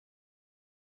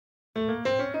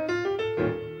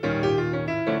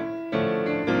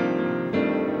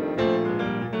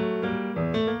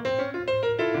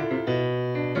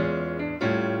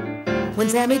When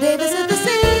Sammy Davis hit the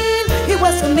scene, he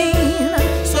was so mean,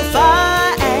 so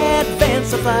far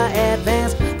advanced,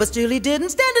 but still he didn't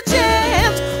stand a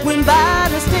chance. When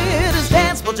Vitus did his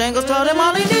dance, Bojangles taught him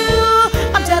all he knew.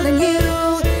 I'm telling you,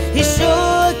 he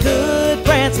sure could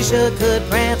prance,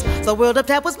 The world of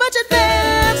tap was much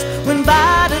advanced. When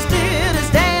Vitus did his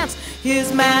dance,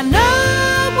 his manner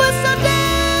was so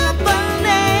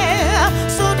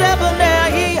debonair,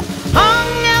 he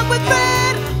hung out with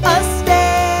Fred Astaire.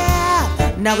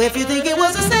 Now if you think it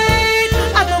was a saint,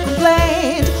 I don't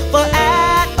complain, for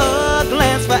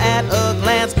at a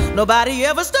glance, nobody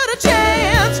ever stood a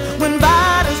chance when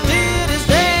Vitus did his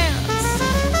dance.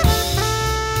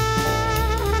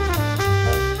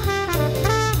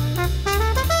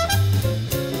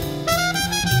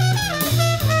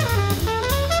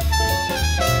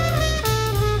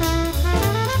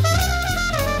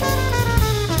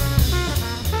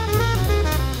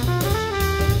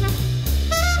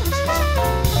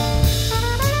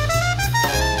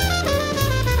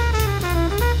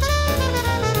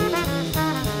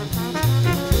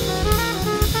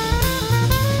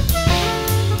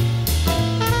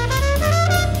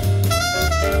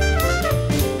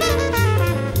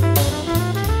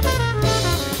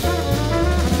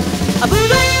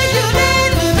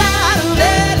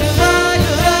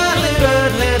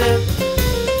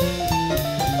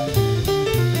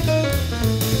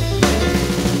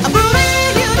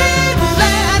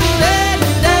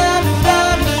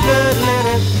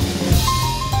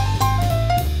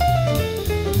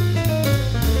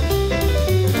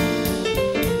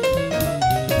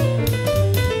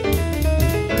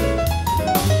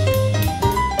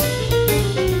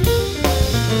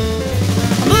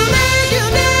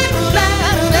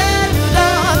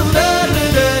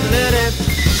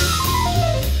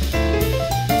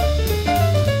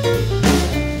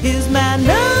 His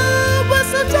manner was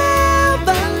so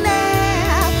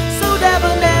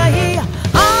debonair, he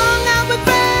hung out with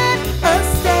Fred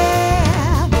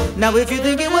Astaire. Now if you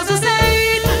think it was a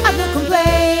saint, I don't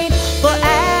complain, for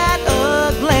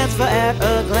at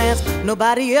a glance,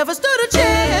 nobody ever stood a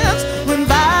chance when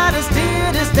Vitus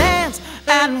did his dance.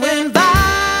 And when Vitus